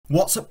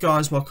What's up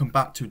guys, welcome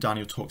back to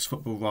Daniel Talks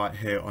Football right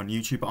here on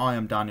YouTube. I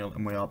am Daniel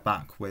and we are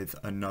back with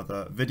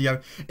another video.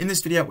 In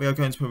this video we are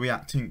going to be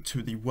reacting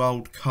to the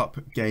World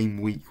Cup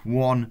Game Week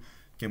 1.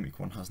 Game Week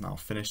 1 has now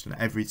finished and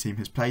every team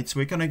has played.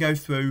 So we're going to go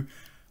through,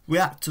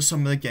 react to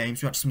some of the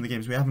games, react to some of the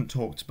games we haven't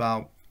talked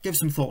about, give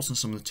some thoughts on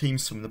some of the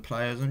teams, some of the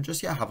players, and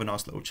just have a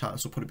nice little chat.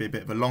 This will probably be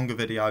a bit of a longer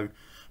video,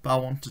 but I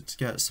wanted to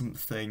get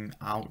something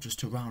out just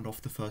to round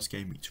off the first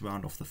game week, to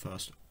round off the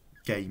first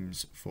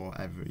games for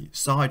every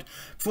side.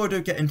 Before I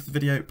do get into the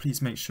video,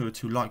 please make sure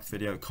to like the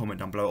video, comment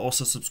down below,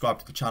 also subscribe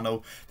to the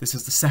channel. This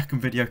is the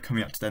second video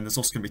coming out today, and there's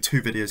also going to be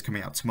 2 videos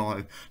coming out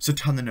tomorrow, so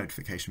turn the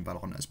notification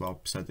bell on as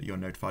well so that you're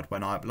notified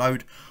when I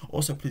upload.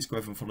 Also please go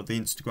over and follow the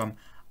Instagram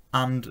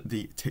and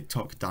the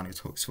TikTok, Daniel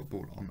Talks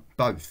Football, on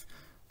both.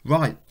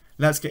 Right,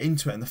 let's get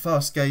into it. And the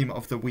first game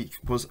of the week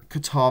was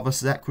Qatar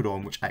versus Ecuador,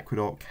 in which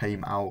Ecuador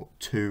came out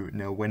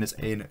 2-0 winners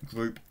in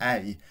Group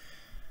A.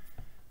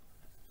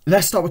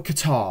 Let's start with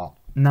Qatar.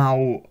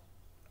 Now,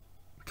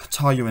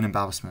 Qatar, you're an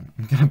embarrassment.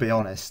 I'm going to be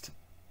honest.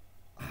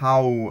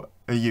 How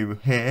are you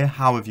here?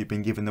 How have you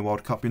been given the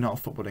World Cup? You're not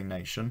a footballing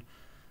nation.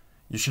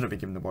 You shouldn't be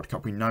given the World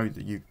Cup. We know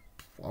that you...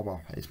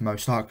 well, it's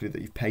most likely that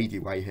you've paid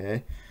your way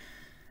here.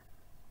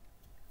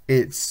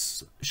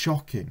 It's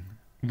shocking,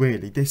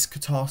 really. This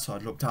Qatar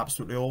side looked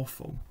absolutely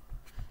awful.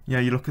 You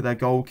know, you look at their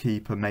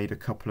goalkeeper, made a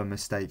couple of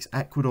mistakes.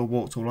 Ecuador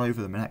walked all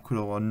over them, and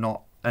Ecuador are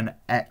not an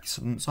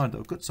excellent side.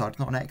 They're a good side,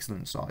 not an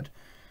excellent side.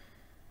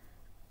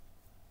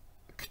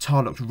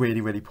 Qatar looked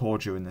really, really poor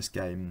during this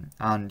game.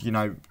 And, you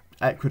know,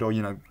 Ecuador,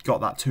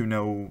 got that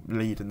 2-0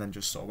 lead and then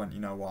just sort of went, you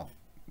know what,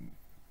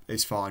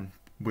 it's fine.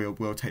 We'll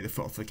take the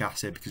foot off the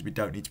gas here because we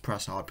don't need to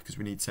press hard because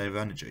we need to save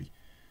energy.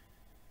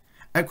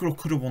 Ecuador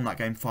could have won that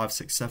game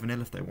 5-6,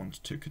 7-0 if they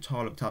wanted to.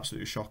 Qatar looked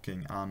absolutely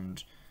shocking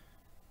and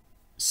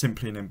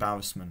simply an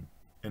embarrassment,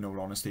 in all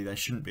honesty. They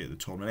shouldn't be at the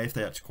tournament. If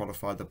they had to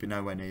qualify, they'd be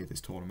nowhere near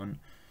this tournament.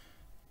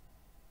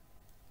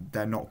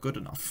 They're not good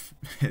enough.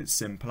 It's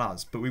simple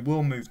as. But we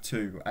will move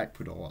to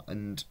Ecuador,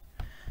 and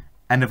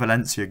Enner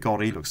Valencia,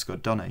 God, he looks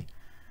good, doesn't he?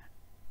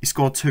 He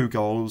scored 2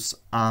 goals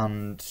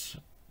and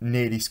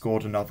nearly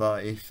scored another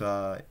if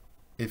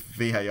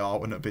VAR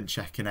wouldn't have been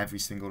checking every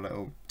single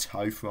little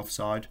toe for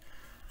offside.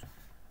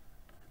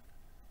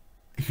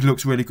 He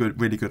looks really good,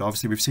 really good.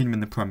 Obviously, we've seen him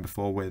in the Prem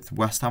before with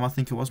West Ham, I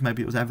think it was.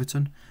 Maybe it was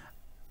Everton.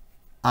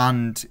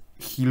 And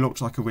he looked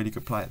like a really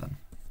good player then.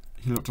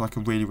 He looked like a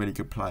really, really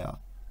good player.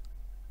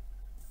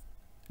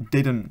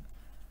 Didn't...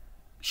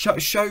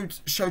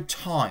 Showed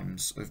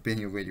times of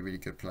being a really, really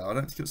good player. I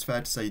don't think it's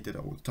fair to say he did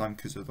it all the time,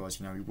 because otherwise,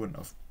 he wouldn't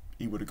have.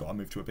 He would have got to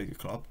move to a bigger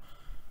club.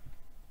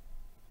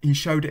 He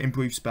showed it in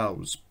brief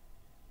spells.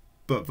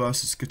 But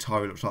versus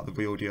Qatar, he looks like the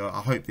real deal.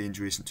 I hope the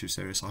injury isn't too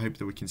serious. I hope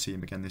that we can see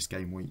him again this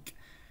game week.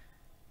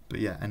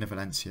 But yeah, Enner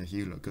Valencia,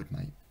 you look good,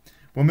 mate.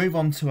 We'll move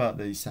on to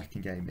the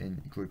second game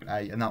in Group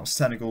A, and that was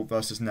Senegal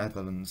versus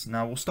Netherlands.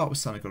 Now, we'll start with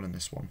Senegal in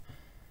this one.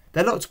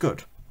 They looked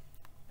good.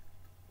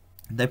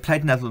 They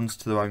played Netherlands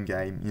to their own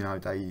game. You know,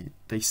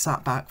 they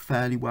sat back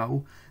fairly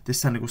well.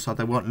 This Senegal side,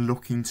 they weren't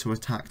looking to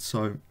attack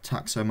so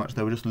much.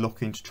 They were just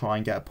looking to try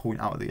and get a point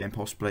out of the game,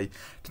 possibly,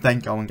 to then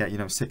go and get,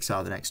 6 out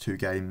of the next 2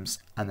 games,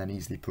 and then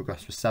easily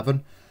progress with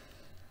 7.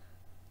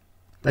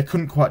 They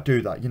couldn't quite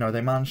do that.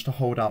 They managed to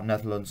hold out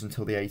Netherlands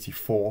until the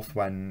 84th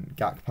when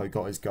Gakpo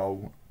got his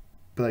goal,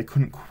 but they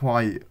couldn't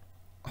quite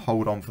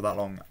hold on for that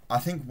long. I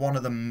think one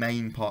of the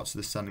main parts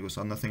of the Senegal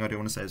side, and the thing I do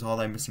want to say is, are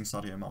they missing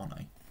Sadio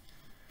Mane?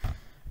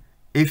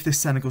 If this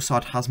Senegal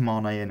side has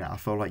Mane in it, I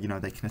feel like,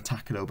 they can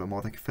attack a little bit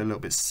more. They can feel a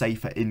little bit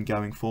safer in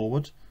going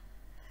forward.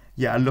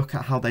 Yeah, I look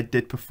at how they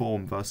did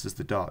perform versus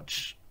the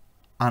Dutch,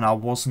 and I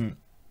wasn't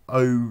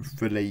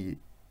overly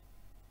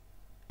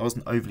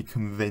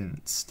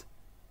convinced.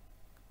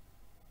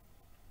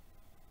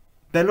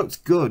 They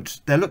looked good.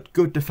 They looked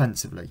good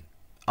defensively.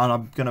 And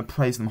I'm going to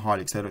praise them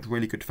highly because they looked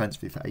really good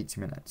defensively for 80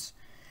 minutes.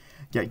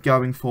 Yet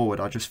going forward,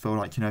 I just feel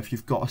like, if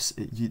you've got...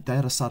 they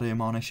had a Sadio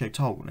Mane shaped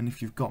hole. And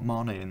if you've got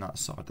Mane in that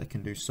side, they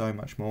can do so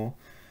much more.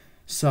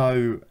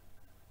 So,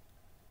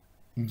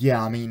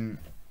 yeah, I mean,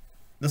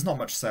 there's not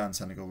much to say on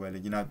Senegal,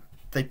 really.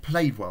 They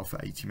played well for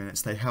 80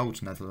 minutes. They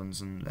held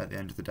Netherlands. And at the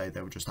end of the day,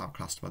 they were just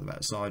outclassed by the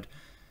better side.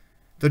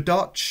 The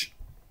Dutch...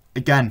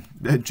 again,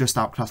 just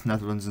outclassed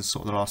Netherlands in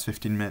sort of the last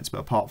 15 minutes, but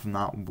apart from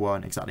that,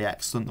 weren't exactly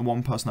excellent. The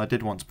one person I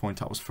did want to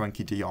point out was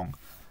Frenkie de Jong.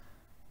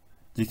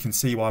 You can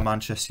see why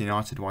Manchester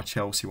United, why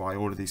Chelsea, why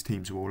all of these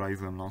teams were all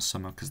over him last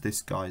summer, because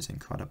this guy is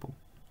incredible.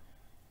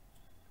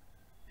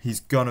 He's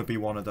going to be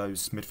one of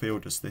those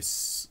midfielders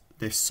this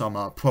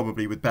summer,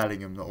 probably with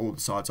Bellingham, that all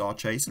the sides are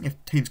chasing.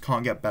 If teams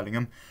can't get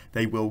Bellingham,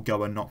 they will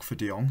go and knock for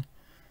de Jong.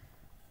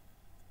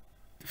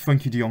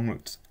 Frenkie de Jong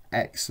looked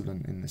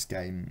excellent in this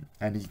game,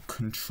 and he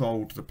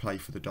controlled the play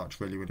for the Dutch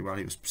really, really well.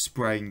 He was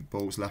spraying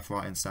balls left,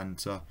 right and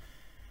centre.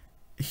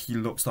 He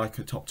looks like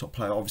a top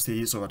player. Obviously,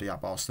 he's already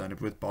at Barcelona,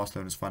 but with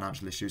Barcelona's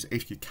financial issues,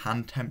 if you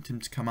can tempt him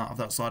to come out of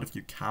that side, if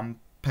you can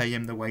pay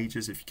him the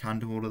wages, if you can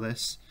do all of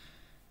this,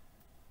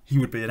 he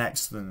would be an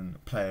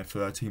excellent player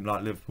for a team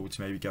like Liverpool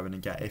to maybe go in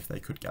and get, if they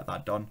could get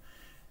that done.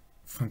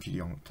 Frenkie de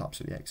Jong looked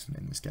absolutely excellent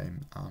in this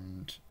game,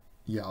 and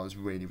yeah, I was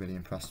really, really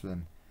impressed with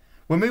him.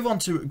 We'll move on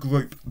to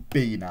Group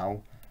B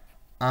now.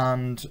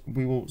 And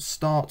we will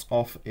start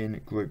off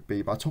in Group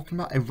B by talking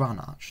about Iran,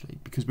 actually.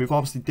 Because we've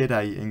obviously did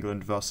a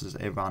England versus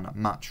Iran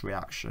match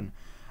reaction.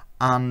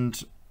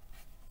 And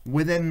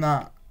within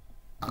that,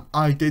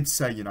 I did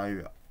say, you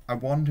know, I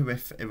wonder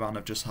if Iran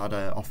have just had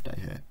an off day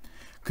here.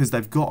 Because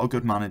they've got a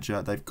good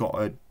manager. They've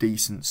got a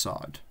decent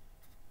side.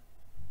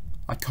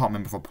 I can't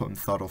remember if I put them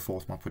third or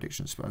fourth my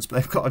predictions, but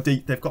they've got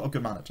a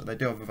good manager. They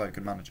do have a very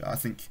good manager. I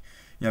think,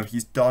 you know,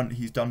 he's done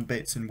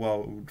bits in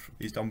world,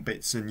 he's done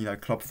bits in, you know,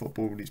 club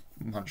football. He's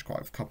managed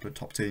quite a couple of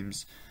top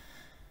teams.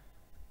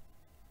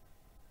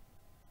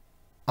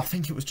 I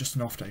think it was just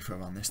an off day for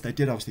Iran. They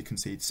did obviously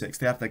concede 6.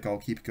 They had their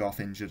goalkeeper go off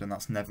injured, and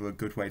that's never a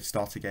good way to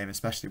start a game,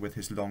 especially with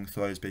his long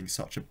throws being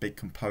such a big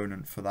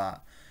component for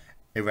that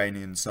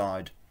Iranian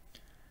side.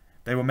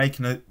 They were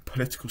making a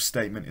political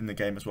statement in the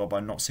game as well by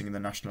not singing the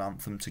national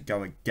anthem to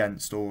go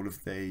against all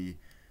of the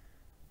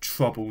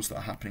troubles that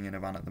are happening in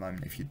Iran at the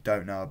moment. If you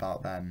don't know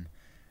about them,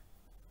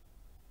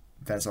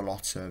 there's a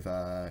lot of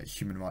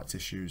human rights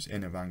issues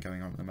in Iran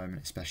going on at the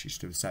moment, especially to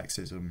do with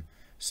sexism.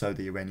 So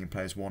the Iranian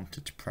players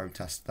wanted to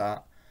protest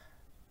that.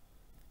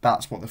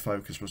 That's what the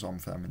focus was on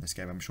for them in this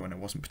game, I'm sure, and it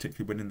wasn't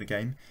particularly winning the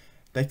game.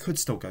 They could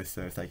still go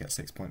through if they get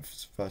 6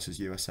 points versus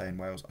USA and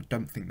Wales. I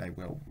don't think they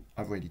will.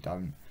 I really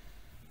don't.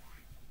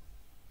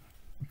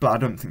 But I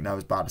don't think they're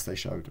as bad as they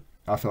showed.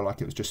 I feel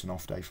like it was just an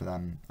off day for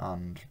them.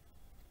 And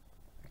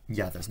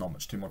yeah, there's not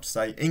much too much to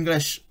say.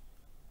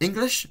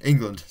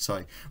 England,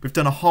 sorry. We've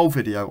done a whole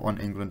video on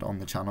England on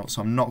the channel,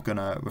 so I'm not going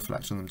to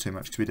reflect on them too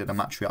much because we did a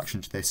match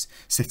reaction to this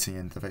sitting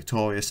in the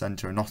Victoria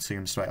Centre in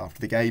Nottingham straight after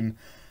the game.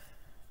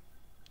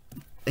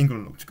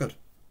 England looked good.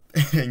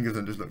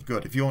 England has looked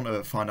good. If you want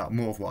to find out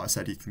more of what I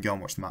said, you can go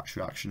and watch the match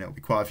reaction. It'll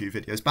be quite a few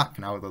videos back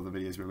now with other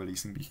videos we're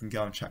releasing, but you can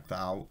go and check that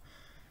out.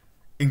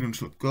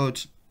 England looked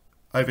good.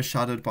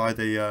 Overshadowed by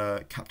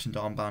the captain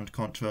armband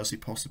controversy,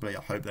 possibly.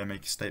 I hope they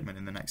make a statement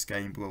in the next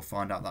game, but we'll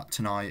find out that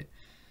tonight.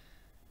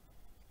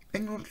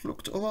 England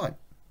looked alright,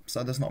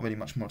 so there's not really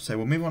much more to say.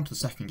 We'll move on to the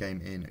second game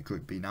in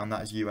Group B now, and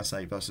that is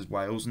USA versus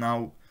Wales.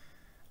 Now,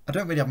 I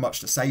don't really have much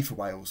to say for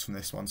Wales from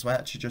this one, so I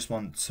actually just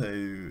want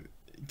to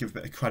give a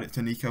bit of credit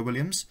to Nico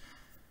Williams.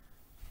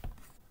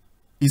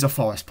 He's a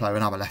Forest player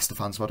and I'm a Leicester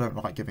fan, so I don't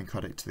like giving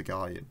credit to the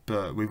guy.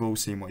 But we've all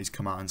seen what he's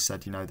come out and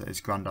said, you know, that his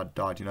granddad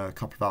died, you know, a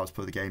couple of hours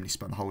before the game. And he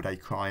spent the whole day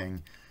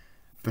crying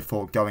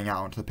before going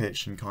out onto the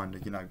pitch and kind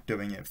of, you know,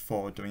 doing it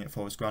for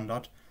his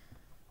granddad.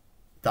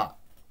 That,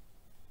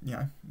 you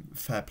know,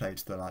 fair play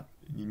to the lad.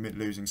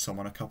 Losing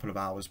someone a couple of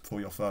hours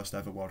before your first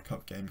ever World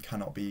Cup game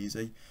cannot be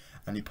easy.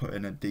 And he put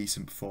in a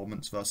decent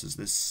performance versus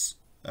this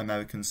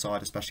American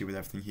side, especially with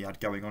everything he had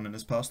going on in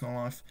his personal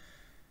life.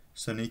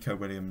 So Nico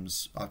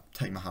Williams, I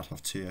take my hat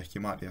off to you. You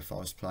might be a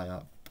Forest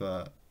player,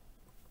 but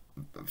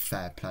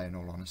fair play in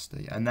all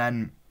honesty. And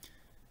then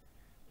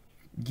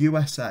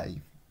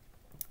USA,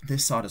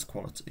 this side is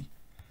quality.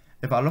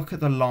 If I look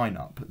at the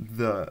lineup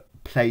that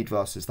played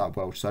versus that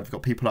Welsh side, we've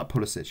got people like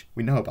Pulisic.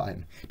 We know about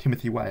him.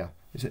 Timothy Weah.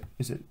 Is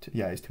it?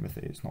 Yeah, it's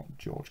Timothy. It's not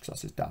George because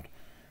that's his dad.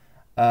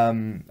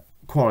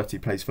 Quality,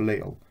 plays for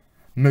Lille.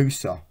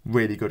 Musa,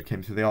 really good,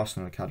 came through the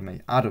Arsenal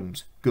Academy.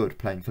 Adams, good,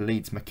 playing for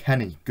Leeds.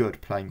 McKennie, good,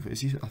 playing for... I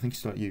think he's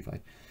still at Juve.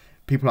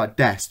 People like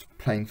Dest,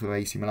 playing for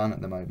AC Milan at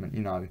the moment,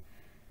 you know.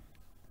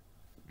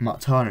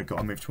 Matt Turner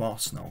got a move to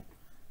Arsenal.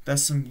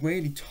 There's some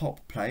really top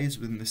players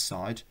within this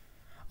side.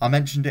 I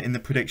mentioned it in the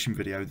prediction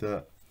video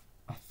that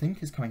I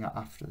think is coming out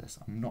after this.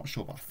 I'm not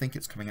sure, but I think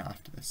it's coming out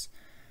after this.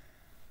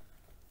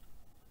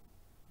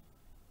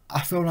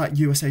 I feel like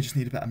USA just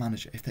need a better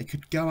manager. If they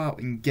could go out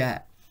and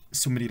get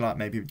somebody like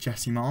maybe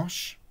Jesse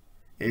Marsch,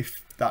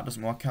 if that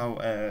doesn't work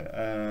out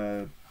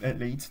at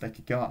Leeds, they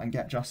could go out and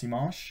get Jesse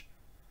Marsch.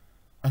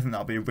 I think that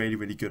would be a really,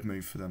 really good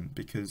move for them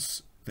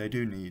because they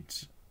do need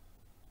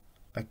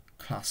a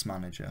class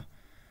manager.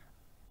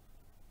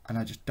 And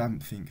I just don't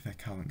think their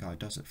current guy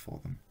does it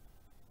for them.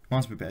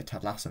 Reminds me a bit of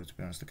Ted Lasso, to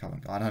be honest, the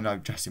current guy. And I know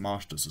Jesse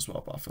Marsch does as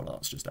well, but I feel like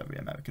that's just every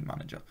American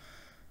manager.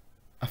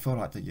 I feel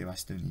like the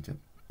US do need a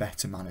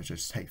better manager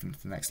to take them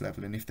to the next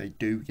level. And if they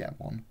do get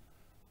one,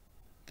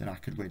 then I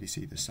could really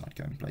see this side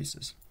going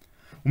places.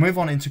 We'll move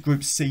on into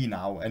Group C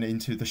now and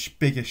into the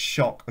biggest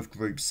shock of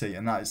Group C,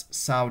 and that is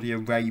Saudi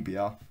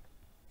Arabia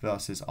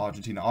versus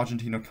Argentina.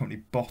 Argentina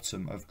currently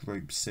bottom of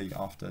Group C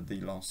after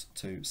the loss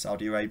to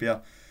Saudi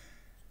Arabia.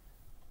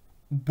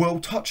 We'll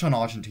touch on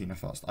Argentina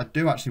first. I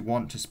do actually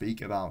want to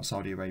speak about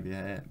Saudi Arabia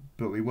here,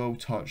 but we will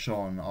touch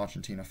on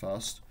Argentina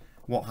first.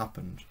 What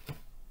happened?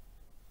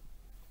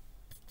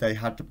 They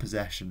had the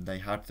possession, they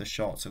had the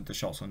shots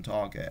on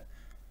target.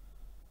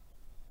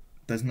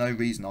 There's no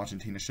reason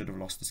Argentina should have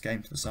lost this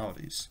game to the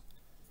Saudis.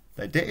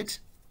 They did,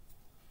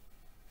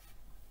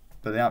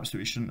 but they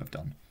absolutely shouldn't have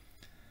done.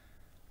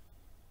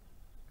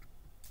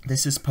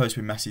 This is supposed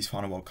to be Messi's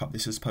final World Cup.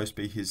 This is supposed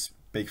to be his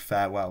big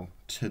farewell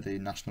to the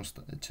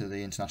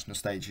international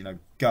stage. You know,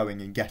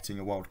 going and getting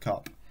a World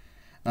Cup.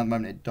 And at the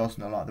moment, it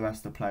doesn't look like the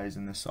rest of the players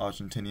in this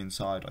Argentinian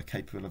side are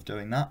capable of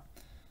doing that.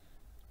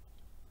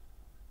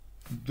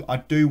 I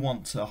do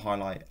want to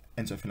highlight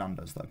Enzo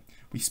Fernandes, though.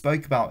 We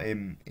spoke about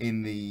him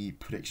in the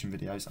prediction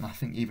videos, and I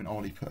think even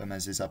Ollie put him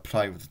as his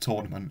player of the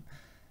tournament.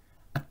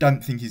 I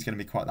don't think he's going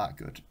to be quite that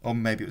good. Or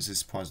maybe it was his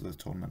surprise of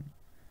the tournament.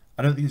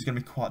 I don't think he's going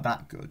to be quite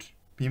that good.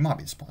 He might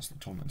be the surprise of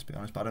the tournament, to be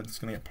honest, but I don't think he's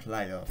going to get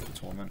player of the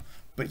tournament.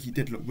 But he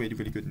did look really,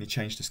 really good, and he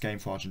changed this game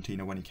for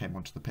Argentina when he came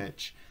onto the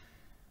pitch.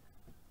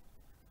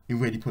 He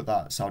really put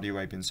that Saudi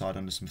Arabian side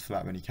under some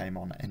threat when he came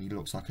on, and he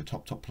looks like a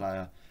top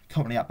player.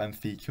 Currently at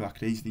Benfica, I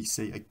could easily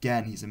see,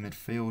 again, he's a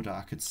midfielder.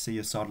 I could see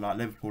a side like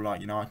Liverpool,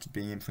 like United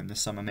being in for him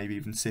this summer, maybe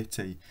even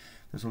City.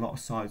 There's a lot of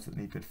sides that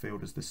need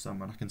midfielders this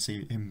summer, and I can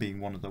see him being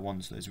one of the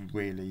ones that is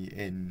really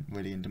in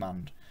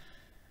demand.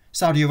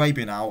 Saudi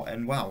Arabia now,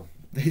 and wow,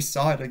 this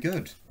side are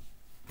good.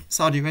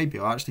 Saudi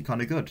Arabia are actually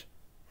kind of good.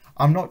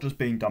 I'm not just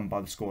being done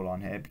by the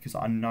scoreline here, because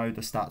I know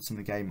the stats in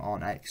the game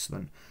aren't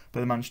excellent, but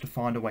they managed to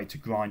find a way to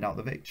grind out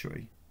the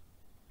victory.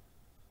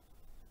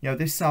 You know,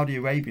 this Saudi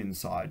Arabian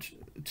side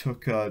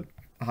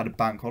had a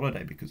bank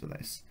holiday because of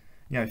this.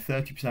 You know,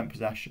 30%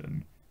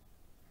 possession,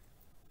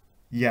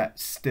 yet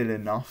still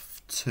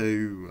enough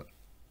to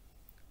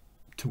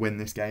win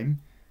this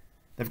game.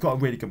 They've got a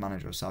really good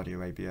manager of Saudi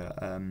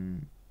Arabia.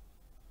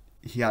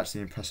 He actually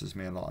impresses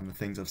me a lot, and the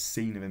things I've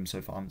seen of him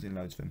so far, I haven't seen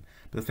loads of him,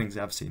 but the things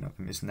I have seen of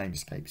him, his name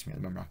escapes me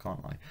at the moment, I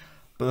can't lie.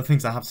 But the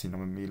things I have seen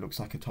of him, he looks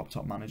like a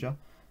top manager.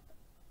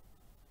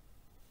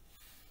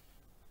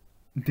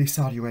 This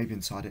Saudi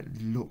Arabian side,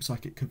 it looks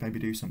like it could maybe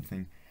do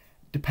something,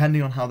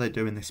 depending on how they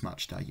do in this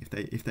match day.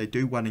 If they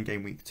do well in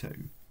game week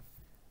 2,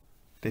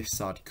 this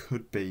side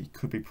could be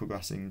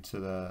progressing to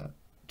the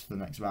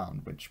next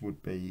round, which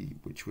would be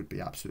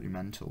absolutely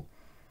mental.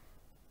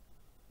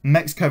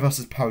 Mexico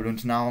versus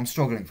Poland. Now I'm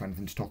struggling for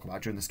anything to talk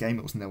about during this game.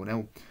 It was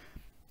 0-0.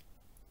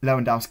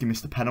 Lewandowski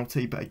missed a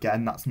penalty, but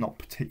again, that's not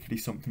particularly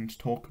something to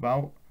talk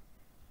about.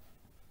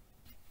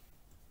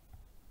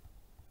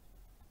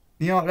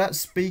 You know, let's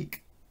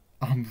speak.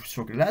 I'm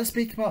struggling. Let's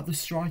speak about the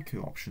striker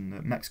option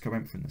that Mexico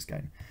went for in this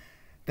game.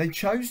 They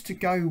chose to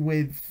go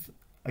with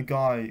a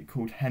guy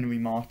called Henry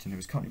Martin, who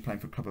is currently playing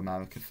for Club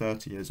America,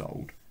 30 years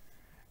old,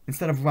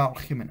 instead of Raul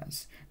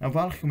Jimenez. Now,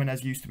 Raul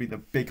Jimenez used to be the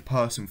big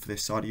person for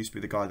this side. He used to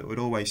be the guy that would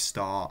always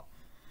start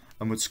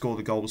and would score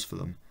the goals for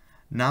them.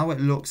 Now it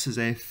looks as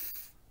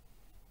if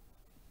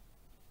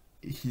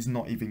he's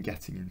not even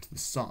getting into the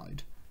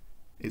side.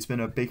 It's been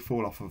a big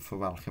fall-off for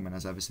Raul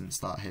Jimenez ever since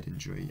that head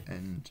injury,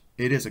 and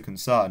it is a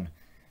concern.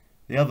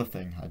 The other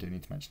thing I do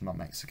need to mention about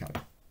Mexico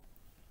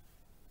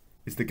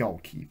is the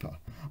goalkeeper.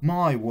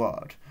 My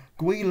word,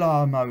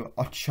 Guillermo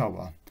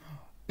Ochoa.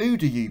 Who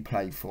do you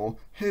play for?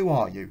 Who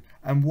are you?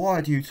 And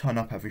why do you turn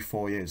up every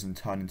 4 years and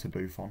turn into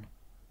Buffon?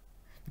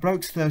 The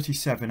bloke's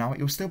 37 now,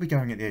 he'll still be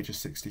going at the age of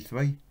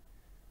 63.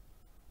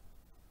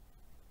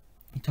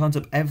 He turns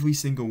up every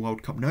single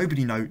World Cup.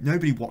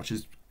 Nobody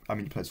watches. I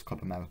mean, he plays for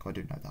Club America, I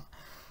do know that.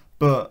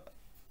 But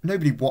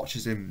nobody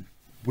watches him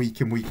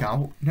week in, week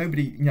out.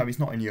 Nobody, you know, he's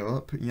not in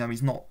Europe. You know,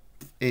 he's not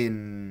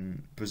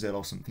in Brazil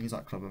or something. He's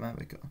at Club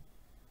America.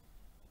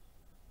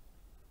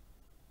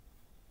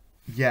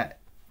 Yet,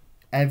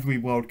 every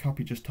World Cup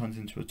he just turns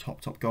into a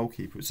top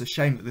goalkeeper. It's a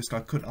shame that this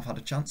guy couldn't have had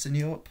a chance in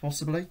Europe,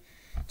 possibly,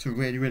 to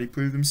really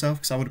prove himself,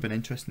 because I would have been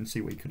interested to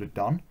see what he could have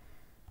done.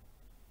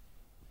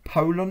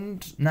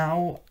 Poland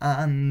now,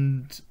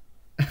 and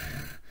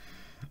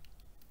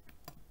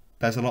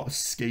there's a lot of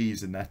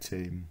skis in their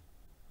team.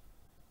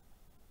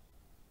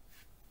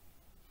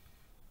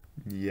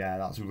 Yeah,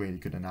 that's a really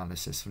good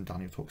analysis from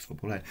Daniel Talks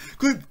Football here.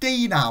 Group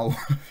D now,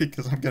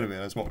 because I'm going to be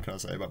honest, what can I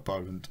say about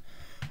Poland?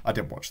 I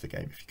didn't watch the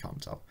game, if you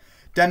can't tell.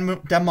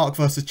 Denmark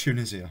versus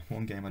Tunisia.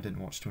 One game I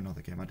didn't watch to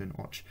another game I didn't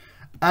watch.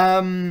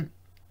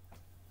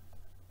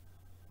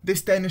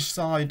 This Danish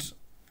side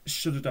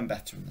should have done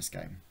better in this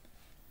game.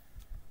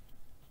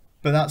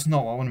 But that's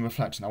not what I want to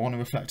reflect on. I want to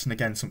reflect on,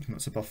 again, something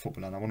that's above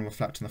football, and I want to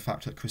reflect on the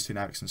fact that Christian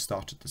Eriksen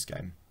started this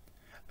game.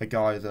 A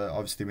guy that,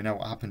 obviously, we know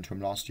what happened to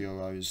him last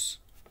Euros.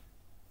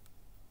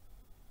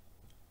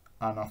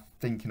 And I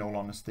think, in all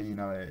honesty, you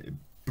know, it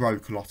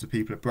broke a lot of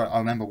people. I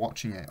remember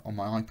watching it on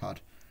my iPad,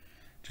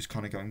 just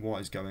kind of going,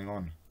 what is going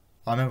on?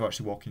 I remember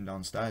actually walking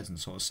downstairs and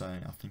sort of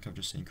saying, I think I've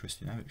just seen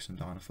Christian Eriksen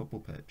die on a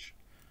football pitch.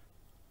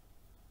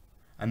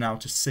 And now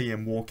to see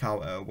him walk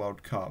out at a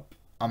World Cup,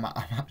 I'm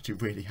actually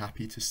really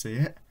happy to see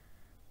it.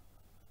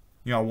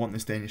 You know, I want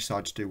this Danish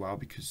side to do well,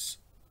 because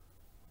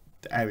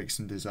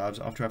Eriksen deserves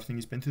it after everything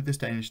he's been through.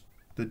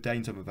 The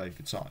Danes have a very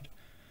good side.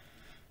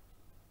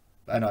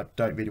 And I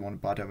don't really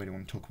want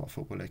to talk about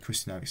football here.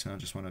 Christian Eriksen, I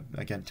just want to,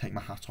 again, take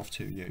my hat off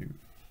to you.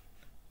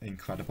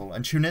 Incredible.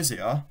 And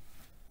Tunisia,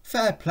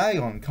 fair play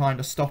on kind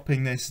of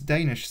stopping this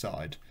Danish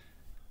side.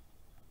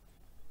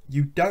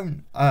 You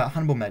don't...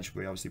 Hannibal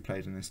Mejbri obviously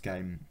played in this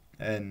game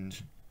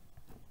and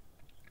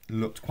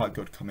looked quite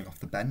good coming off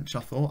the bench,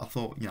 I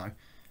thought, you know,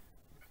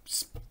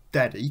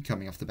 steady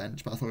coming off the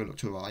bench, but I thought he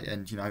looked alright.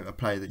 And, you know, a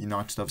player that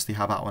United obviously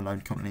have out on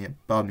loan currently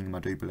at Birmingham, I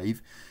do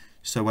believe.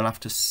 So we'll have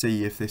to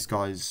see if this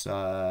guy's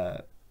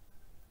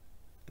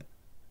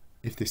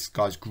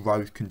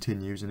growth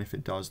continues, and if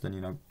it does, then,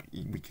 you know,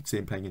 we could see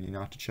him playing in the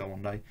United show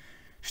one day.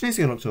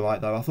 Tunisia looked alright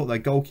though. I thought their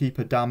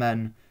goalkeeper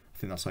Damen, I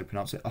think that's how you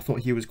pronounce it. I thought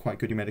he was quite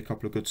good. He made a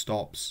couple of good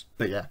stops.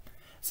 But yeah,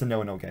 it's a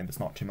 0-0 game. There's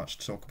not too much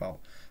to talk about.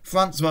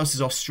 France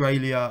versus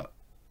Australia.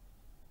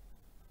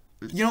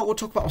 You know what? We'll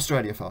talk about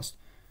Australia first.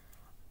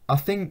 I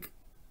think,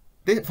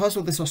 first of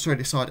all, this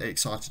Australia side, it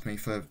excited me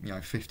for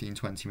 15,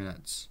 20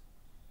 minutes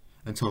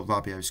until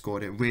Rabiot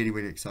scored. It really,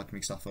 really excited me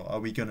because I thought, are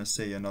we going to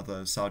see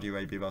another Saudi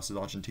Arabia versus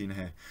Argentina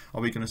here?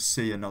 Are we going to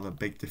see another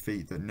big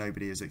defeat that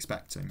nobody is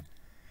expecting?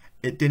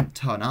 It didn't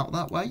turn out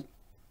that way.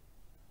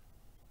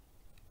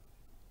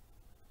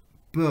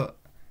 But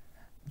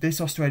this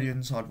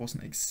Australian side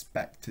wasn't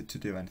expected to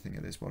do anything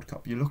at this World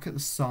Cup. You look at the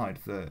side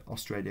that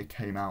Australia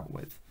came out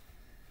with,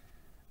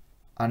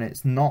 and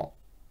it's not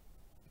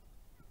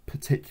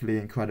particularly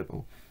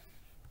incredible.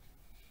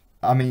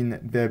 I mean,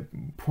 they're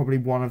probably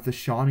one of the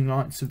shining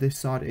lights of this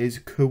side is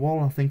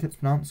Kuol, I think it's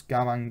pronounced,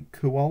 Garang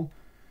Kuol,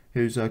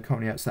 who's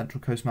currently at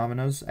Central Coast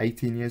Mariners,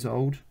 18 years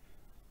old.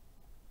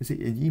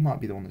 He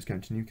might be the one that's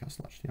going to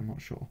Newcastle, actually, I'm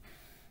not sure.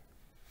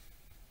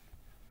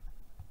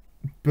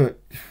 But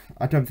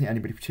I don't think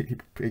anybody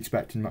particularly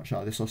expected much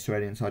out of this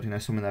Australian side.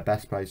 Some of their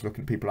best players,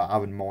 looking at people like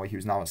Aaron Moy,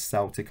 who's now at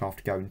Celtic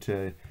after going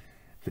to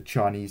the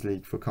Chinese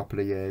League for a couple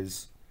of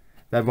years.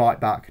 Their right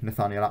back,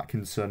 Nathaniel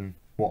Atkinson,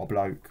 what a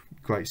bloke,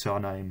 great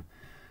surname.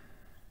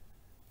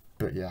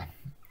 But yeah,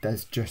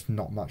 there's just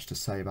not much to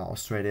say about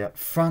Australia.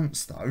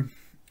 France, though,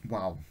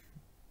 wow.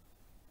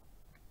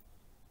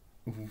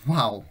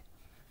 Wow.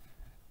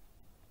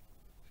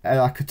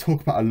 I could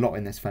talk about a lot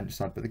in this French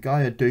side, but the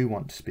guy I do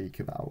want to speak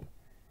about,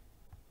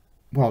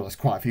 well, there's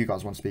quite a few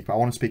guys I want to speak about. I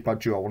want to speak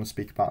about Giroud, I want to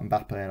speak about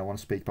Mbappe, and I want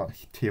to speak about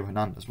Theo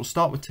Hernandez. We'll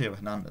start with Theo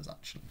Hernandez,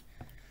 actually.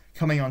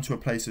 Coming on to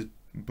replace his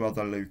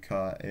brother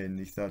Luca in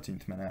the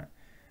 13th minute.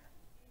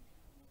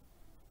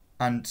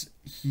 And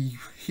he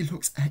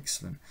looks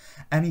excellent.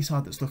 Any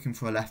side that's looking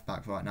for a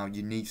left-back right now,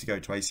 you need to go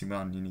to AC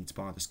Milan, you need to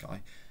buy this guy.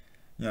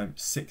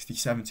 60,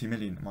 70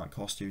 million it might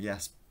cost you,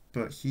 yes,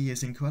 but he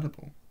is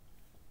incredible.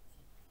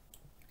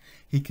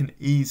 He can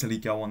easily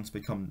go on to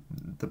become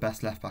the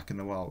best left-back in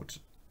the world.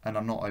 And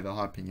I'm not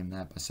overhyping him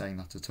there by saying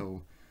that at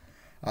all.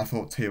 I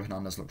thought Theo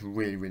Hernandez looked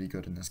really, really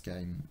good in this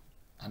game.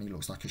 And he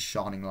looks like a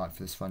shining light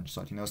for this French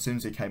side. As soon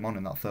as he came on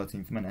in that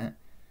 13th minute,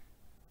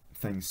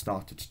 things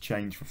started to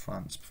change for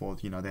France before,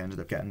 they ended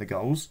up getting the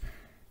goals.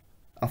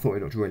 I thought he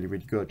looked really,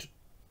 really good.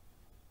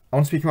 I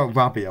want to speak about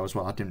Rabiot as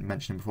well. I didn't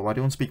mention him before. I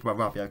do want to speak about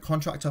Rabiot.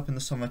 Contract up in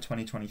the summer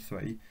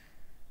 2023.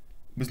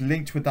 Was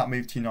linked with that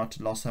move to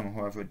United last summer.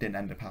 However, it didn't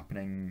end up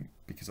happening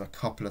because of a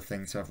couple of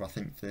things. However, I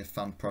think the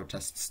fan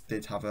protests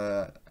did have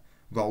a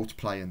role to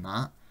play in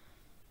that.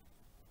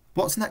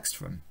 What's next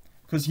for him?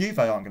 Because Juve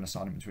aren't going to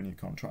sign him into a new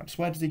contract. So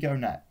where does he go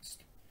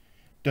next?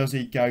 Does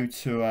he go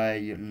to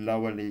a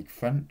lower league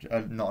French,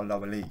 not a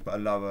lower league, but a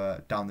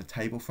lower down the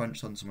table French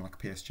side, something like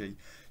a PSG?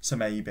 So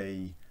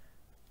maybe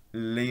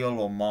Lille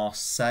or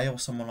Marseille or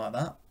someone like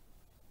that?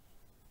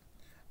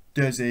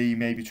 Does he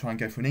maybe try and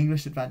go for an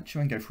English adventure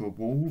and go for a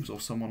Wolves or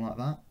someone like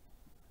that?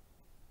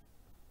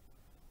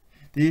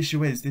 The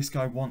issue is this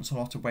guy wants a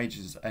lot of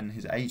wages and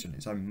his agent,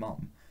 his own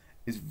mum,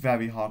 is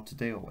very hard to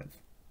deal with.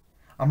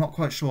 I'm not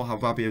quite sure how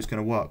Rabiot is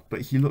going to work,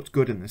 but he looked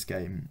good in this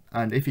game.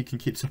 And if he can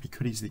keep this up, he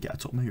could easily get a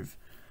top move.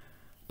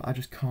 But I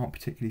just can't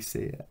particularly see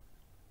it.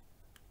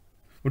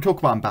 We'll talk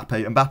about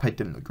Mbappe. Mbappe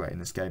didn't look great in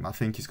this game. I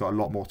think he's got a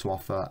lot more to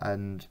offer.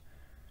 And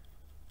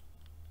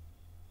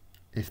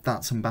if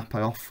that's Mbappe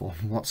off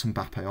form, what's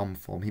Mbappe on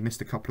form? He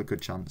missed a couple of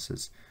good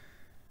chances.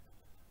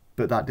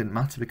 But that didn't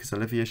matter because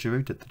Olivier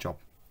Giroud did the job.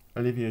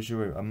 Olivier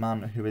Giroud, a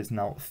man who is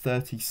now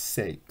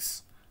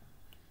 36,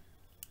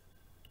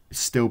 is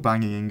still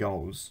banging in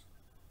goals.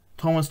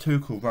 Thomas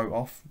Tuchel wrote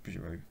off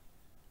Giroud.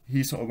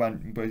 He sort of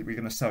went, we're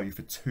going to sell you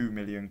for 2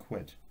 million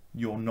quid.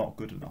 You're not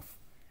good enough.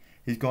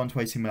 He's gone to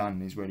AC Milan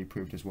and he's really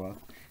proved his worth.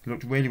 He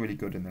looked really, really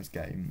good in this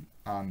game.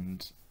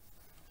 And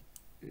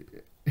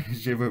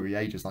Giroud, he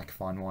ages like a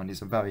fine wine.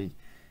 He's a very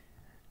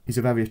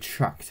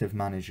attractive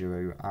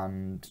manager,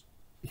 and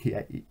he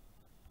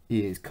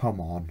is, come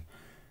on.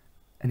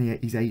 And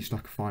he's aged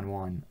like a fine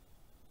wine,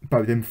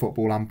 both in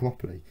football and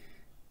properly.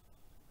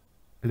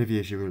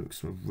 Olivier Giroud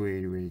looks a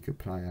really, really good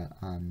player,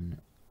 and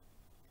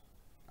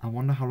I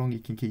wonder how long he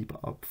can keep it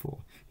up for.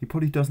 He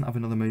probably doesn't have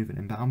another move in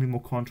him, but how many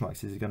more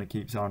contracts is he going to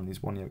keep signing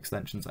these one-year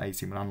extensions at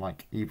AC Milan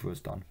like Ibra has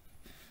done?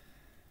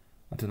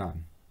 I don't know,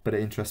 but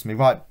it interests me.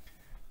 Right,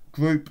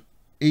 Group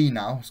E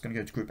now. I was going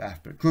to go to Group F,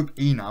 but Group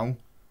E now.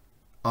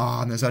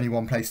 And there's only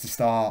one place to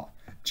start.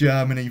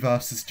 Germany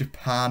versus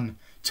Japan.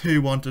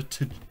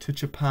 2-1 to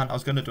Japan. I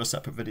was going to do a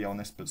separate video on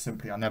this, but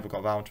simply I never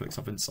got around to it because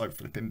I've been so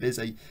flipping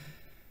busy.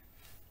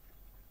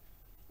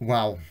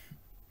 Wow.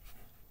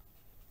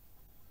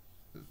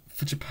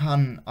 For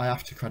Japan, I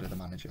have to credit the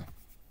manager.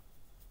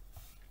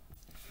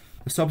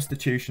 The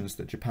substitutions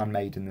that Japan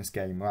made in this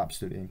game were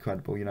absolutely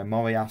incredible.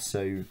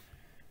 Moriyasu,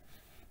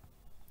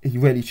 he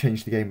really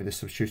changed the game with his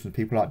substitutions.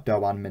 People like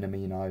Doan,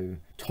 Minamino,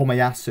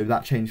 Tomiyasu,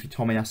 that change for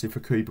Tomiyasu for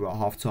Kubo at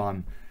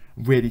half-time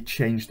really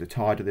changed the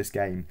tide of this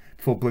game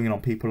before bringing on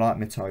people like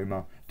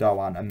Mitoma,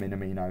 Doan and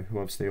Minamino, who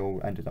obviously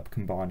all ended up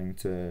combining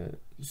to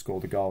score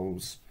the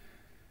goals.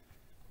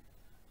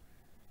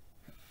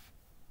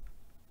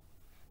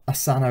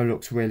 Asano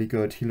looks really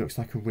good. He looks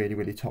like a really,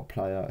 really top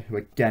player, who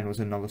again was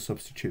another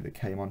substitute that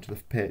came onto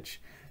the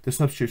pitch. The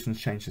substitutions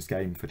changed this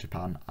game for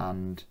Japan,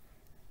 and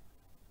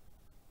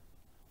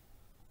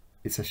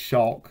it's a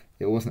shock.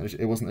 It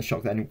wasn't a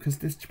shock then, because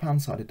this Japan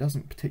side, it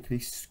doesn't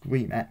particularly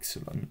scream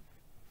excellent.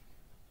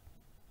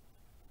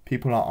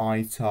 People like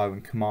Aito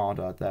and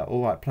Kamada, they're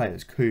alright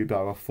players.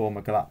 Kubo, a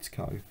former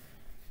Galactico,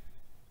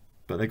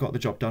 but they got the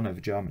job done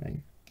over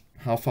Germany.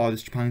 How far is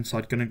this Japan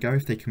side going to go?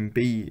 If they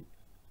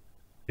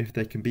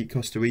can beat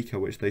Costa Rica,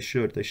 which they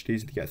should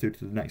easily get through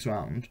to the next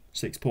round,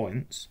 6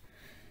 points.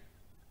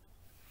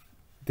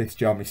 This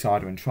Germany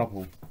side are in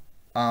trouble.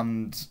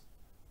 And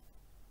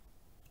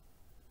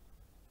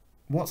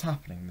what's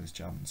happening with this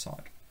German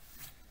side?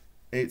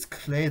 It's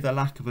clear the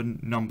lack of a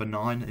number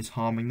 9 is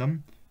harming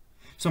them.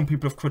 Some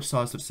people have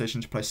criticised the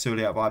decision to play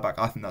Soulé at right back.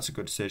 I think that's a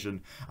good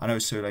decision. I know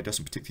Soulé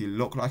doesn't particularly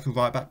look like a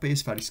right back, but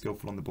he's fairly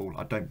skillful on the ball.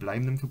 I don't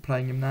blame them for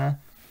playing him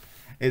there.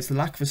 It's the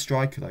lack of a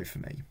striker, though, for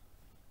me.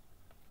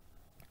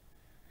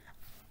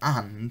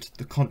 And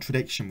the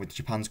contradiction with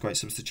Japan's great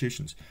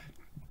substitutions.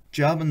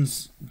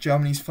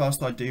 Germany's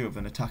first idea of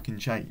an attacking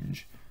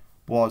change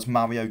was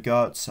Mario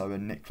Götze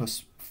and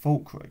Niklas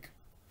Füllkrug.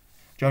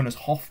 Jonas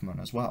Hoffmann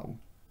as well.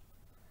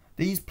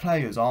 These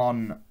players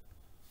aren't...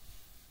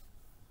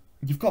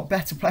 You've got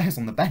better players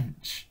on the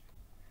bench.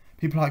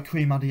 People like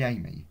Karim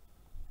Adeyemi.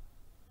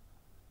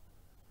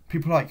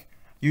 People like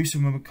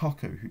Yusuf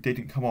Moukoko, who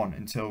didn't come on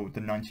until the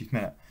 90th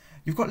minute.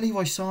 You've got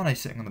Leroy Sané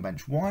sitting on the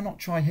bench. Why not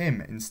try him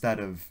instead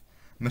of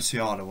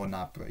Musiala or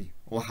Gnabry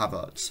or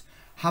Havertz?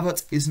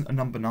 Havertz isn't a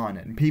number 9,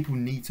 and people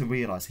need to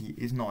realise he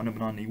is not a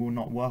number 9. He will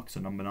not work as a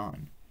number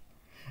 9.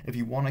 If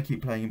you want to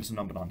keep playing him as a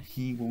number 9,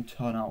 he will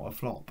turn out a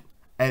flop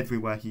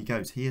everywhere he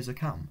goes. He is a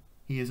cam.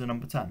 He is a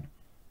number 10.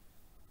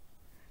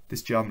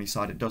 This Germany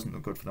side, it doesn't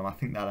look good for them. I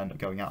think they'll end up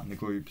going out in the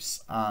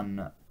groups,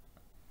 and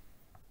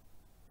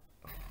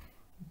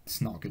it's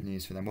not good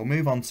news for them. We'll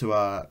move on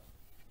to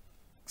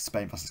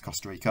Spain versus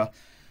Costa Rica.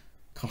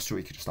 Costa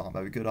Rica just aren't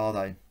very good, are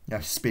they?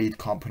 Yeah, Speed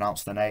can't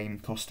pronounce their name.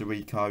 Costa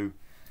Rica.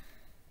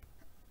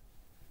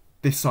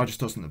 This side just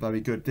doesn't look very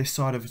good. This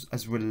side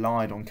has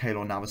relied on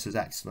Keylor Navas'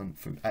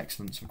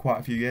 excellence for quite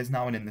a few years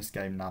now, and in this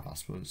game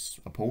Navas was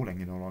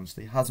appalling, in all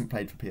honesty. Hasn't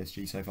played for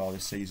PSG so far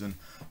this season.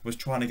 Was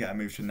trying to get a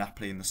move to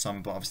Napoli in the summer,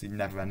 but obviously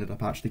never ended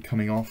up actually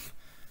coming off.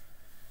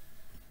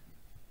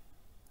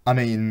 I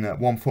mean,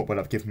 OneFootball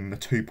have given him a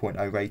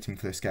 2.0 rating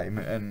for this game,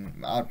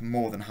 and I'd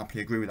more than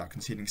happily agree with that,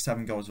 conceding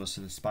 7 goals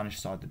versus a Spanish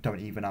side that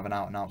don't even have an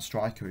out-and-out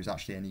striker who's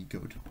actually any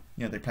good.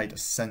 You know, they played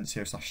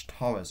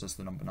Asensio/Torres as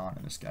the number 9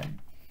 in this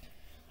game.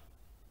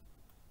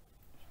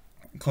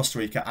 Costa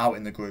Rica out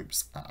in the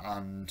groups,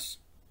 and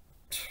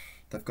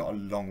they've got a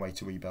long way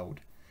to rebuild.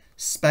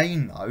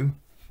 Spain, though,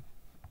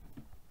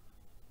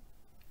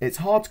 it's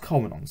hard to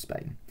comment on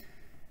Spain.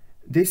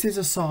 This is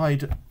a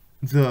side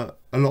that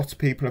a lot of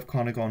people have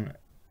kind of gone,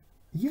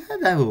 yeah,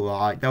 they're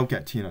alright. They'll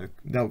get to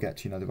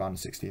the round of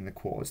 16, the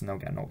quarters, and they'll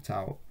get knocked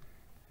out.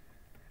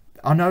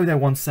 I know they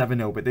won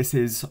 7-0, but this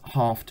is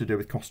half to do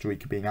with Costa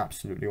Rica being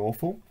absolutely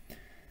awful.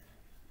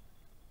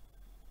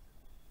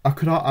 I'm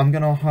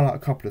going to highlight a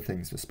couple of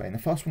things for Spain. The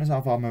first one is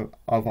Alvaro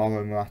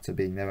Morata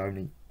being their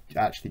only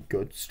actually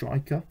good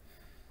striker.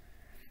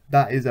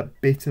 That is a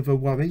bit of a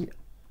worry.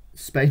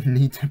 Spain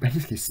need to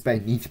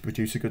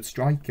produce a good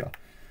striker,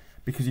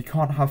 because you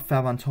can't have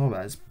Ferran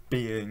Torres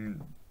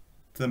being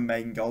the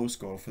main goal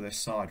scorer for this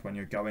side when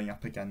you're going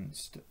up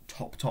against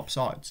top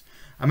sides.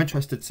 I'm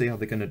interested to see how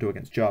they're going to do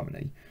against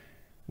Germany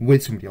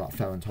with somebody like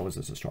Ferran Torres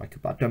as a striker,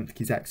 but I don't think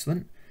he's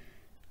excellent.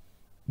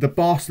 The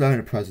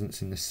Barcelona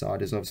presence in this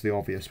side is obviously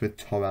obvious with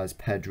Torres,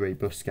 Pedri,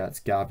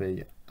 Busquets,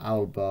 Gavi,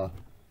 Alba.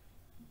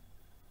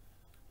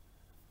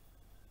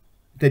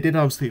 They did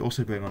obviously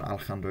also bring on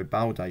Alejandro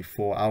Balde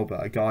for Alba,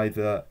 a guy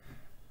that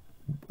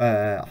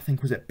I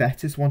think was it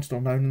Betis wanted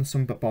on loan in the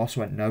summer, but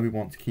Barca went no, we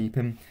want to keep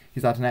him.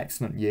 He's had an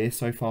excellent year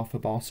so far for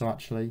Barca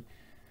actually.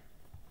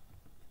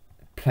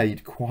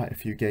 Played quite a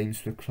few games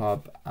for the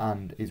club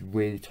and is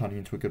really turning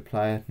into a good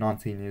player.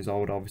 19 years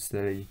old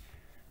obviously.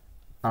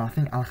 And I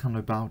think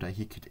Alejandro Balde,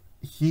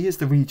 he is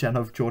the regen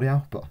of Jordi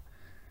Alba.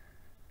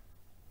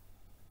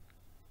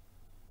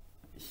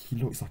 He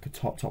looks like a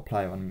top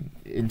player, and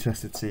I'm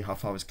interested to see how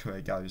far his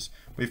career goes.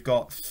 We've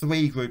got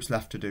 3 groups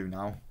left to do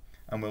now,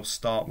 and we'll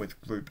start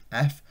with Group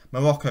F.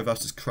 Morocco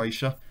versus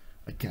Croatia.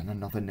 Again,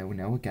 another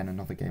 0-0. Again,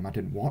 another game I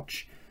didn't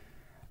watch.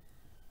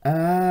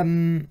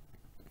 I'm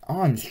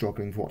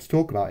struggling for what to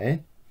talk about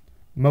here.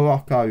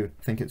 Morocco,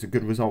 I think it's a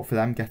good result for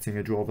them, getting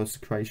a draw versus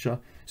Croatia.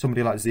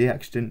 Somebody like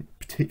Ziyech didn't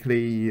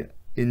particularly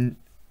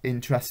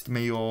interest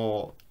me,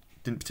 or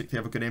didn't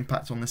particularly have a good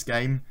impact on this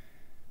game.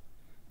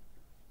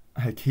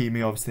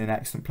 Hakimi, obviously an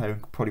excellent player,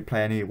 and could probably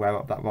play anywhere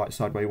up that right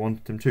side where you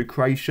wanted him to.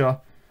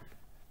 Croatia,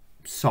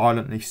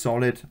 silently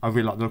solid. I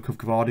really like the look of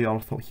Guardiola.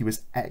 I thought he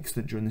was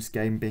excellent during this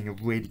game, being a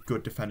really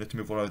good defender to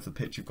move all over the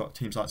pitch. You've got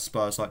teams like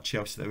Spurs, like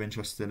Chelsea that are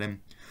interested in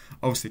him.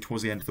 Obviously,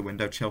 towards the end of the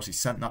window, Chelsea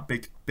sent that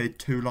big bid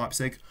to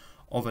Leipzig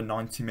of a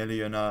 90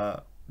 million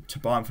to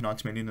buy him for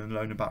 90 million and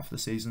loan him back for the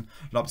season.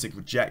 Leipzig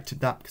rejected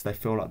that because they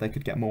feel like they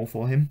could get more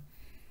for him.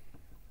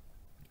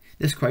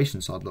 This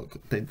Croatian side,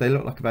 they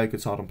look like a very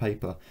good side on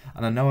paper,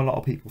 and I know a lot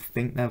of people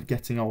think they're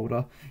getting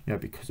older, you know,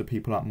 because of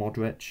people like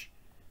Modric,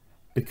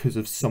 because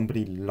of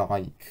somebody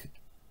like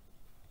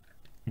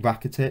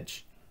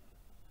Rakitic.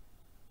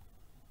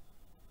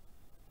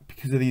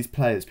 Because of these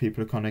players,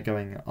 people are kind of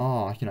going,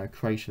 you know,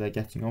 Croatia, they're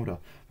getting older.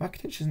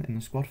 Rakitic isn't in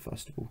the squad,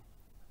 first of all.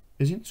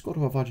 Is he in the squad,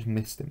 or have I just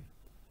missed him?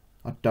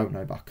 I don't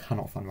know, but I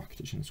cannot find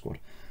Rakitic in the squad.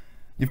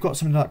 You've got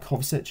somebody like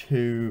Kovacic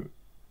who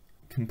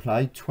can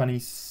play,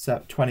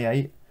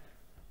 28.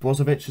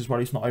 Brozovic as well,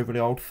 he's not overly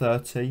old,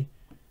 30.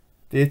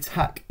 The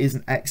attack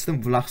isn't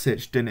excellent.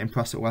 Vlasic didn't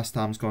impress at West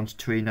Ham, has gone to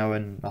Torino,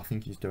 and I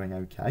think he's doing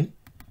okay.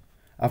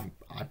 I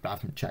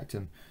haven't checked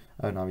him.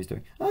 Oh no, he's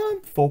doing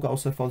 4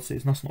 goals so far this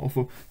season. That's not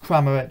awful.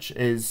 Kramaric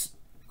is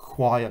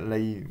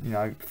quietly, you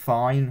know,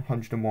 fine.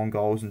 101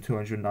 goals and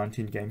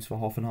 219 games for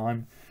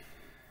Hoffenheim.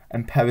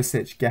 And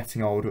Perisic,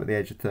 getting older at the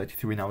age of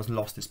 33 now, has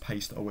lost his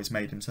pace that always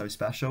made him so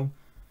special.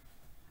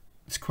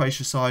 This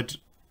Croatia side,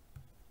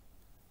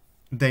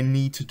 they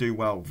need to do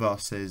well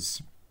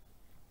versus...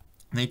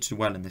 They need to do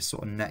well in this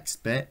sort of next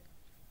bit.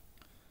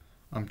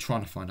 I'm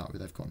trying to find out who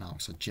they've got now,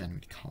 because I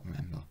genuinely can't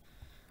remember.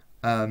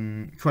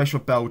 Croatia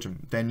or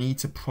Belgium, they need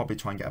to probably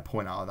try and get a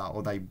point out of that,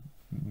 or they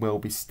will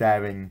be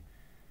staring.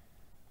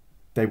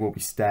 They will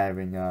be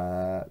staring,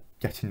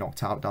 getting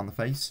knocked out down the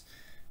face.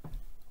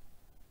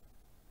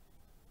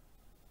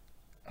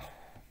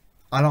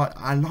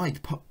 I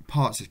like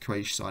parts of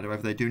Croatia side,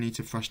 however, they do need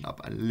to freshen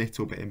up a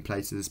little bit in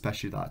places,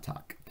 especially that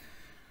attack.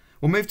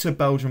 We'll move to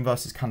Belgium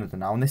versus Canada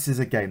now, and this is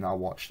a game that I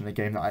watched and a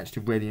game that I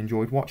actually really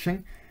enjoyed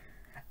watching.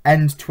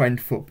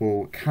 End-to-end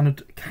football.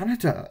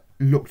 Canada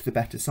looked the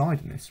better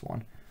side in this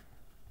one.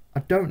 I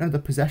don't know the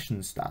possession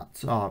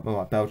stats.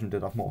 Right, Belgium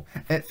did have more.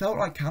 It felt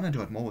like Canada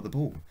had more of the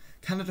ball.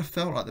 Canada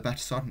felt like the better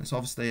side in this.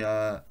 Obviously,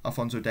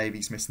 Alphonso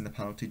Davies missing the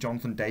penalty.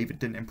 Jonathan David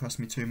didn't impress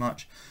me too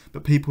much.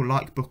 But people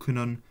like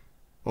Buchanan,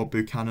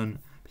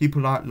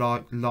 people like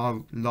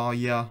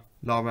Larea,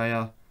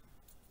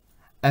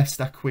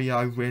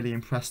 Estaquio really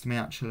impressed me,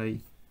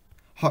 actually.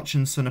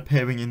 Hutchinson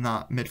appearing in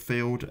that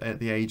midfield at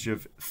the age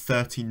of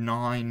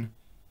 39.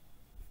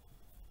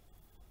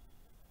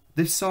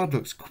 This side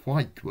looks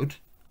quite good.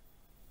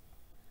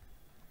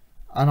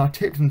 And I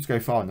tipped them to go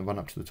far in the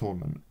run-up to the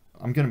tournament.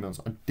 I'm going to be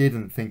honest, I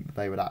didn't think that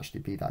they would actually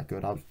be that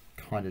good. I was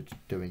kind of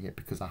doing it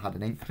because I had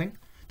an inkling.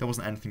 There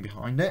wasn't anything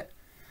behind it.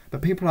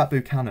 But people like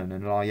Buchanan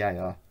and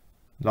Laya,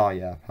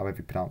 however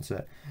you pronounce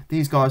it,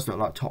 these guys look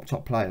like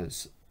top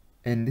players.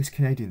 In this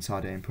Canadian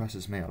side, it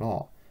impresses me a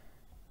lot.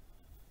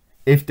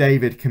 If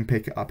David can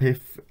pick it up,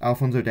 if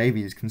Alphonso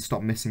Davies can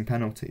stop missing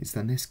penalties,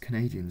 then this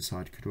Canadian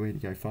side could really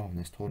go far in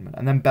this tournament.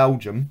 And then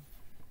Belgium,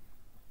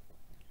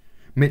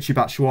 Michy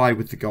Batshuayi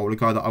with the goal, a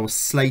guy that I was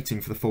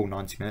slating for the full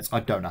 90 minutes. I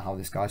don't know how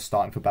this guy's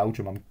starting for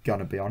Belgium, I'm going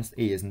to be honest.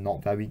 He is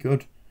not very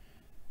good.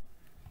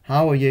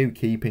 How are you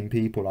keeping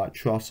people like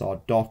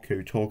Trossard,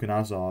 Doku, Torgan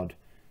Hazard,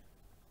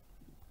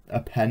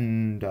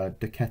 Openda,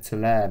 De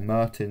Ketelaere,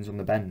 Mertens on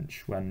the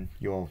bench when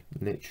you're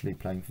literally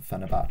playing for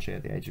Fenerbahce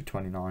at the age of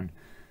 29?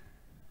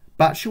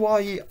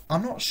 Batshuayi,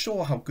 I'm not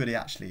sure how good he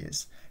actually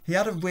is. He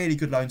had a really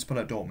good loan spell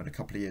at Dortmund a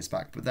couple of years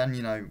back, but then,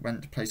 you know,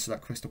 went to places like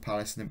Crystal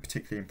Palace and didn't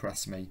particularly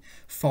impress me.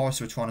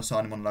 Forest were trying to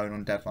sign him on loan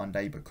on deadline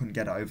day, but couldn't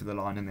get it over the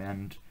line in the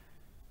end.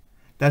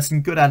 There's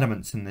some good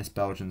elements in this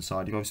Belgian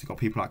side. You've obviously got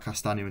people like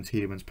Castagne and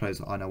Tielemans, players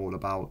that I know all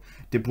about.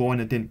 De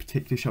Bruyne didn't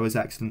particularly show his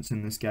excellence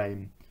in this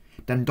game.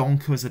 Then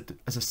Donker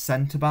as a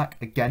centre-back,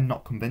 again,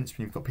 not convinced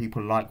when you've got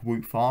people like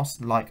Wout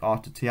Faes, like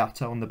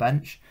Arteta on the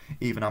bench,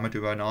 even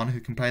Amadou Onana who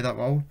can play that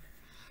role.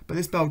 But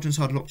this Belgian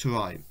side looked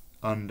alright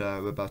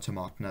under Roberto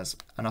Martinez,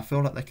 and I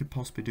feel like they could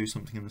possibly do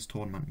something in this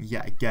tournament.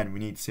 Yet again, we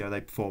need to see how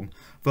they perform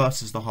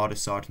versus the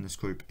hardest side in this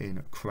group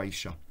in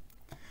Croatia.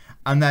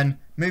 And then,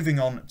 moving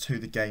on to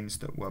the games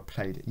that were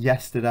played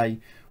yesterday,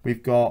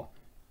 we've got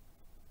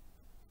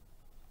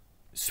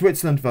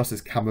Switzerland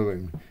versus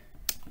Cameroon.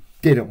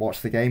 Didn't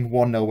watch the game.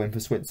 1-0 win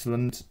for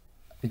Switzerland.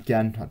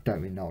 Again, I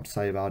don't really know what to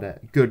say about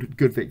it. Good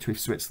victory for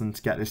Switzerland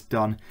to get this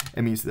done.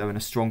 It means that they're in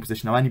a strong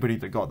position. Now, anybody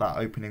that got that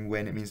opening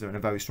win, it means they're in a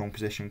very strong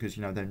position because,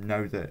 you know, they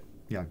know that,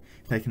 you know,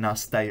 if they can now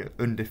stay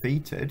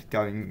undefeated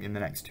going in the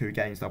next 2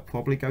 games, they'll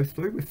probably go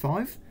through with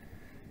 5.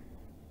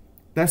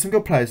 There's some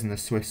good players in the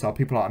Swiss side.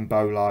 People like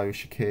Mbolo,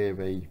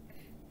 Shaqiri,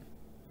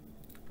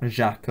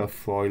 Xhaka,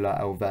 Freuler,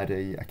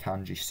 Elvedi,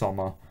 Akanji,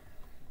 Sommer.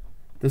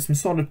 There's some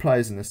solid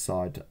players in this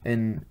side.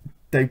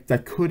 They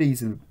could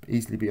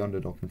easily be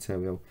underdog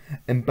material.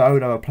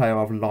 Mbolo, a player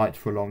I've liked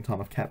for a long time.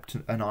 I've kept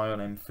an eye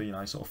on him for, you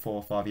know, sort of 4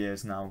 or 5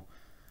 years now.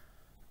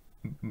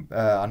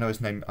 I know his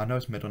name. I know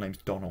his middle name's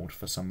Donald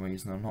for some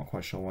reason. I'm not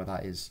quite sure why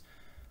that is,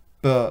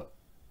 but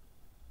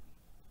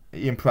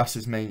he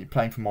impresses me.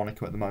 Playing for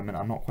Monaco at the moment.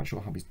 I'm not quite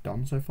sure how he's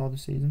done so far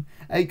this season.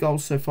 8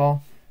 goals so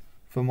far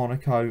for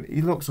Monaco.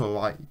 He looks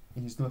alright.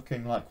 He's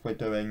looking like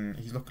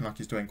he's looking like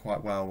he's doing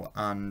quite well,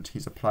 and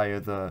he's a player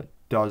that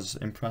does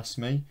impress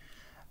me.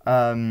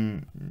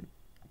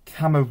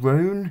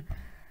 Cameroon,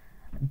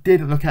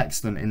 didn't look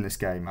excellent in this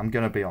game, I'm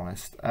going to be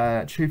honest.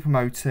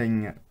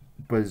 Choupo-Moting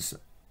was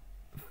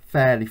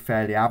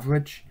fairly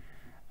average.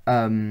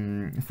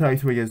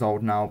 33 years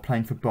old now,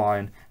 playing for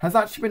Brighton. Has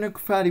actually been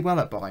fairly well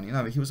at Brighton. You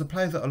know, he was a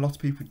player that a lot of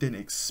people didn't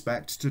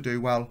expect to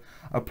do well.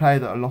 A player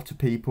that a lot of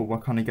people were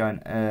kind of going,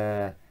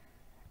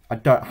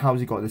 how's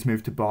he got this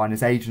move to Brighton?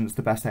 His agent's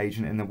the best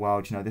agent in the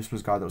world. You know, this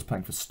was a guy that was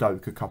playing for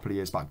Stoke a couple of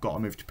years back, got a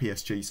move to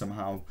PSG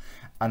somehow,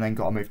 and then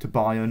got a move to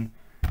Bayern.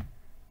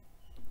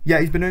 Yeah,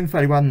 he's been doing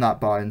fairly well on that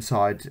Bayern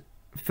side.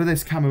 For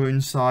this Cameroon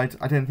side,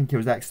 I didn't think he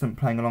was excellent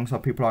playing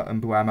alongside people like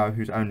Mbeumo,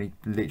 who's only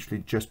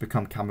literally just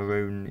become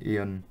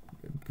Cameroonian.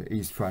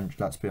 He's French,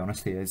 let's be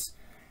honest, he is.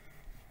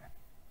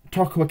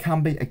 Toko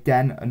Akambi,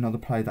 again, another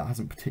player that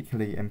hasn't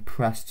particularly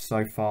impressed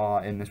so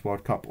far in this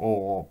World Cup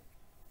or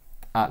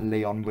at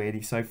Lyon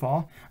really so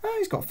far.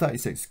 He's got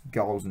 36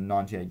 goals in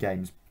 98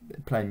 games,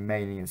 playing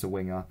mainly as a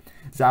winger.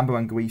 Zambo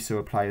Anguissa,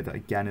 a player that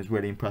again has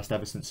really impressed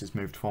ever since he's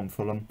moved from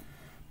Fulham.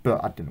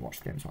 But I didn't watch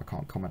the game, so I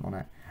can't comment on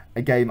it.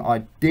 A game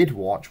I did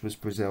watch was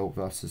Brazil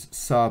versus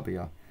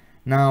Serbia.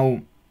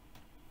 Now,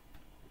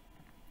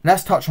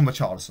 let's touch on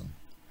Richarlison.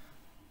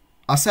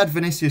 I said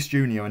Vinicius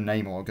Jr. and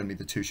Neymar are going to be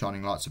the two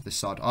shining lights of this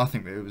side. I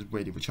think it was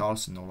really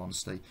Richarlison, in all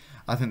honesty.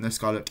 I think this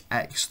guy looked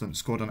excellent,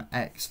 scored an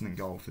excellent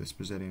goal for this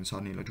Brazilian side,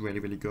 and he looked really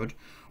good.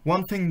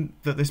 One thing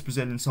that this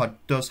Brazilian side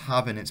does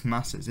have in its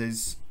masses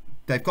is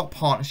they've got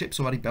partnerships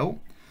already built.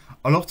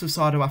 A lot of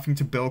sides are having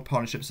to build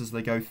partnerships as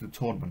they go through the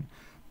tournament.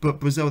 But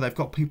Brazil, they've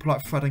got people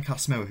like Fred and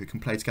Casemiro who can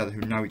play together,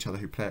 who know each other,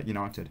 who play at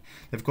United.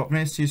 They've got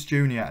Vinicius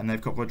Jr. and they've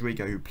got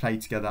Rodrigo who play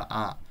together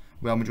at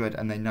Real Madrid,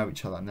 and they know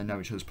each other and they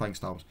know each other's playing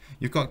styles.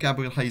 You've got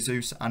Gabriel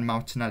Jesus and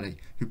Martinelli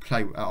who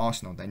play at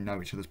Arsenal. They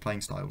know each other's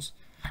playing styles.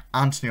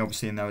 Anthony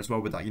obviously in there as well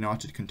with that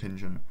United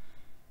contingent.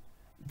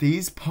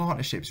 These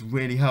partnerships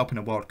really help in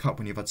a World Cup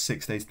when you've had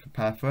 6 days to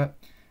prepare for it.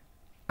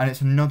 And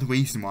it's another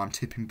reason why I'm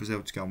tipping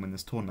Brazil to go and win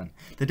this tournament.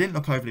 They didn't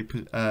look overly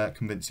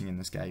convincing in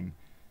this game,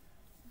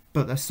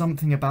 but there's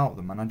something about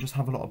them, and I just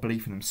have a lot of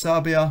belief in them.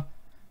 Serbia,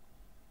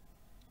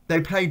 they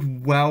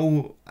played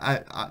well.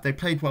 They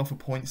played well for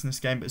points in this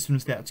game, but as soon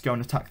as they had to go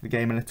and attack the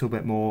game a little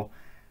bit more,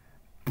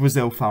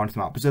 Brazil found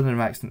them out. Brazil are an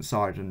excellent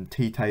side, and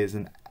Tite is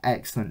an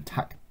excellent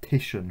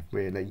tactician,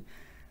 really.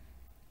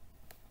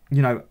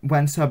 You know,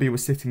 when Serbia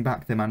was sitting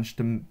back, they managed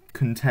to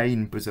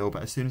contain Brazil,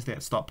 but as soon as they had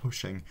to start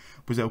pushing,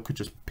 Brazil could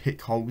just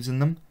pick holes in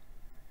them.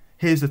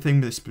 Here's the thing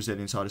with this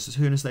Brazilian side, is as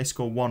soon as they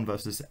score one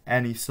versus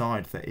any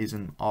side that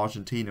isn't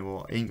Argentina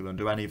or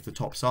England or any of the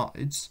top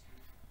sides,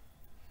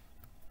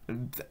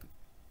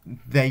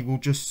 they will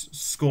just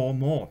score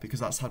more,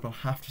 because that side will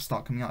have to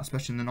start coming out,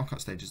 especially in the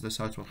knockout stages. Those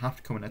sides will have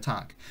to come and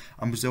attack,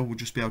 and Brazil will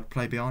just be able to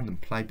play behind them,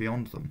 play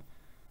beyond them.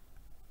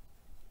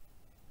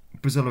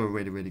 Brazil are a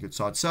really good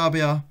side.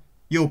 Serbia,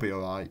 you'll be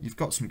alright. You've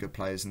got some good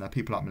players in there,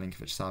 people like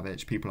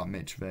Milinkovic-Savic, people like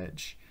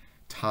Mitrovic,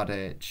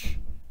 Tadic.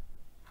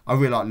 I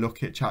really like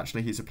Lukic,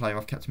 actually. He's a player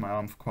I've kept in my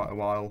arm for quite a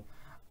while.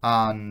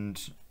 And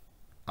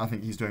I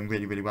think he's doing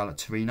really well at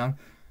Torino.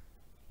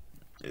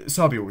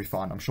 Serbia will be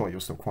fine. I'm sure you'll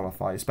still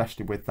qualify,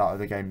 especially with that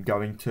other game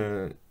going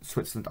to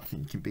Switzerland. I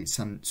think you can beat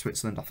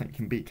Switzerland. I think you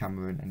can beat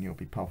Cameroon, and you'll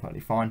be perfectly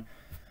fine.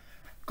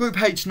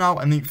 Group H now,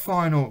 and the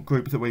final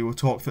group that we will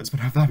talk through. It's been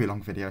a very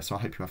long video, so I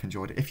hope you have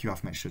enjoyed it. If you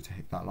have, make sure to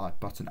hit that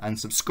like button and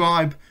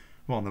subscribe.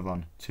 We're on the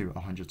run to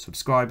 100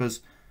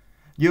 subscribers.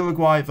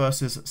 Uruguay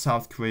versus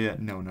South Korea,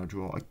 0-0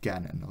 draw.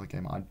 Again, another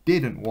game I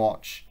didn't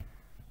watch.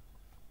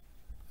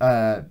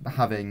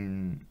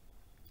 Having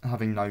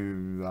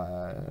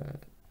no...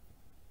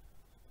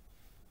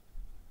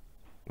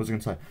 what was I going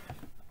to say?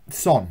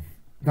 Son.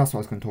 That's what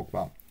I was going to talk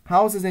about.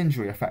 How is his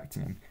injury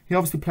affecting him? He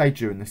obviously played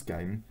during this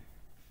game.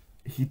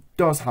 He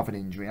does have an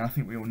injury, and I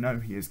think we all know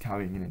he is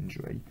carrying an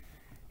injury.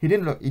 He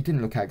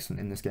didn't look excellent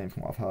in this game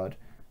from what I've heard.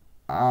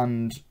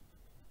 And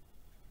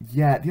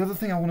yeah, the other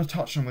thing I want to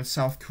touch on with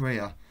South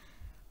Korea,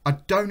 I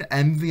don't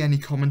envy any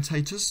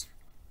commentators.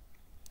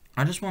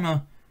 I just want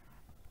to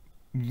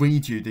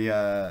read you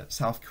the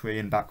South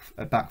Korean back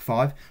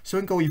five. So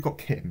in goal you've got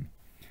Kim.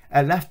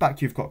 At left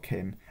back you've got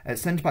Kim. At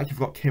centre back you've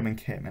got Kim and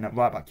Kim. And at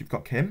right back you've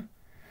got Kim.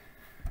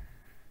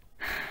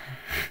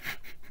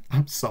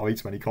 I'm sorry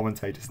to any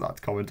commentators that had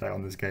to commentate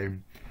on this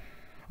game.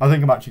 I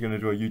think I'm actually going to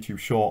do a YouTube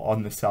short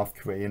on the South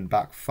Korean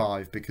back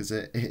five, because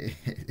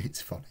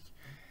it's funny.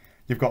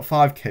 You've got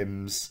 5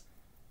 Kims.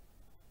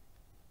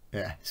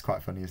 Yeah, it's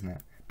quite funny, isn't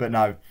it? But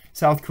no,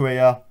 South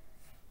Korea,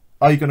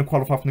 are you going to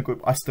qualify from the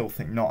group? I still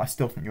think not. I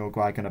still think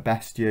Uruguay are going to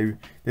best you.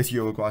 This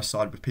Uruguay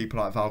side with people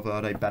like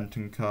Valverde,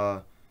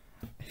 Bentancur,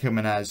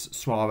 Jimenez,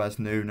 Suarez,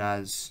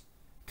 Nunez,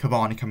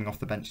 Cavani coming off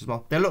the bench as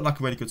well. They look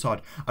like a really good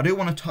side. I do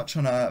want to touch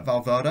on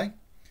Valverde.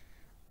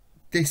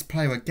 This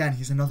player, again,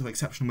 he's another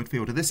exceptional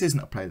midfielder. This isn't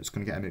a player that's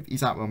going to get a move.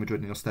 He's at Real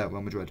Madrid and he'll stay at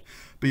Real Madrid.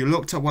 But you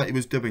looked at what he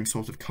was doing,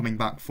 sort of coming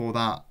back for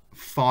that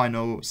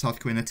final South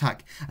Korean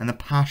attack, and the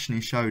passion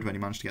he showed when he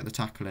managed to get the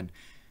tackle in.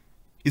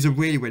 He's a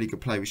really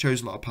good player. He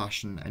shows a lot of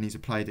passion, and he's a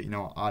player that, you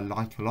know, I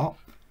like a lot.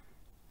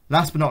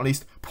 Last but not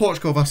least,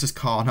 Portugal versus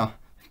Ghana.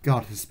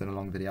 God, this has been a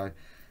long video.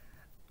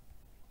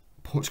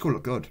 Portugal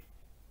look good.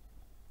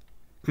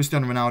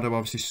 Cristiano Ronaldo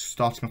obviously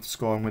starting off the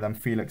scoring with them,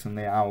 Felix and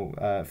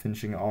Leao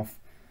finishing it off.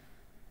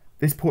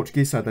 This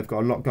Portuguese side, they've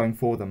got a lot going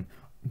for them.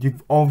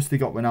 You've obviously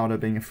got Ronaldo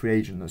being a free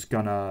agent that's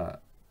gonna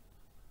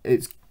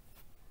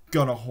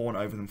haunt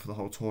over them for the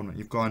whole tournament.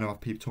 You've got to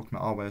have people talking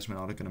about, oh, where's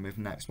Ronaldo going to move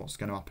next? What's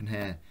going to happen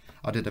here?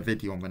 I did a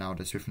video on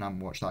Ronaldo, so if you haven't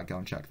watched that, go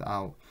and check that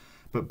out.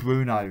 But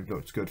Bruno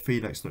looked good,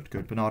 Felix looked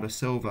good, Bernardo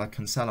Silva,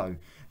 Cancelo.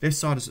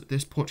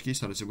 This Portuguese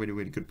side is a really,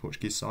 really good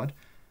Portuguese side.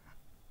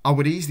 I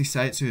would easily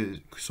say it's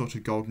a sort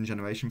of golden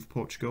generation for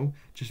Portugal,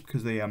 just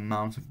because of the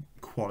amount of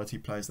quality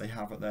players they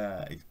have at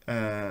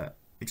their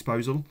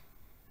disposal.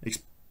 Is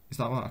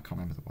that right? I can't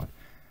remember the word.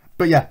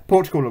 But yeah,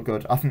 Portugal look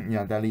good. I think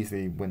they'll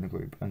easily win the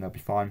group and they'll be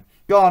fine.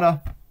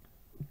 Ghana,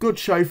 good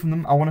show from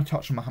them. I want to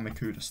touch on Mohamed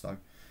Kudus though.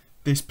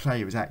 This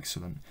player is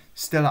excellent.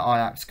 Still at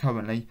Ajax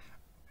currently,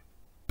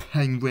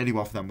 playing really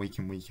well for them week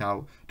in, week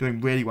out.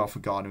 Doing really well for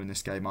Ghana in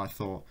this game, I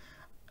thought.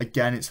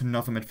 Again, it's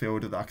another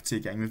midfielder that I could see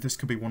getting. If this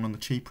could be one on the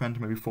cheaper end,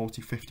 maybe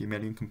 40, 50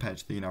 million compared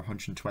to the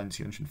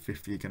 120,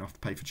 150 you're going to have to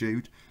pay for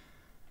Jude.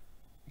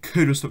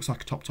 Kudus looks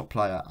like a top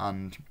player,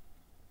 and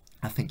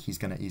I think he's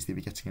going to easily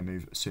be getting a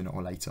move sooner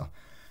or later.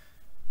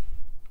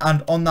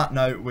 And on that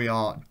note, we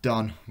are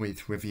done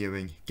with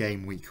reviewing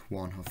game week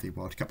 1 of the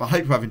World Cup. I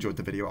hope you have enjoyed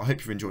the video. I hope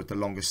you've enjoyed the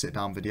longer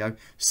sit-down video.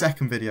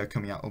 Second video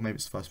coming out, or maybe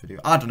it's the first video.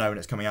 I don't know when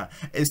it's coming out.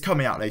 It's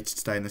coming out later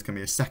today, and there's going to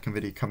be a second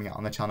video coming out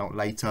on the channel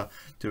later,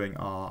 doing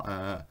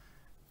our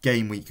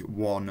game week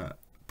 1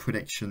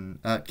 prediction,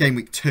 game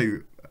week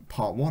 2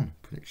 part 1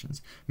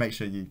 predictions. Make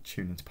sure you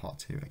tune into part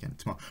 2 again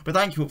tomorrow. But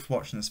thank you all for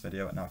watching this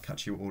video, and I'll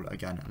catch you all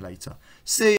again later. See you.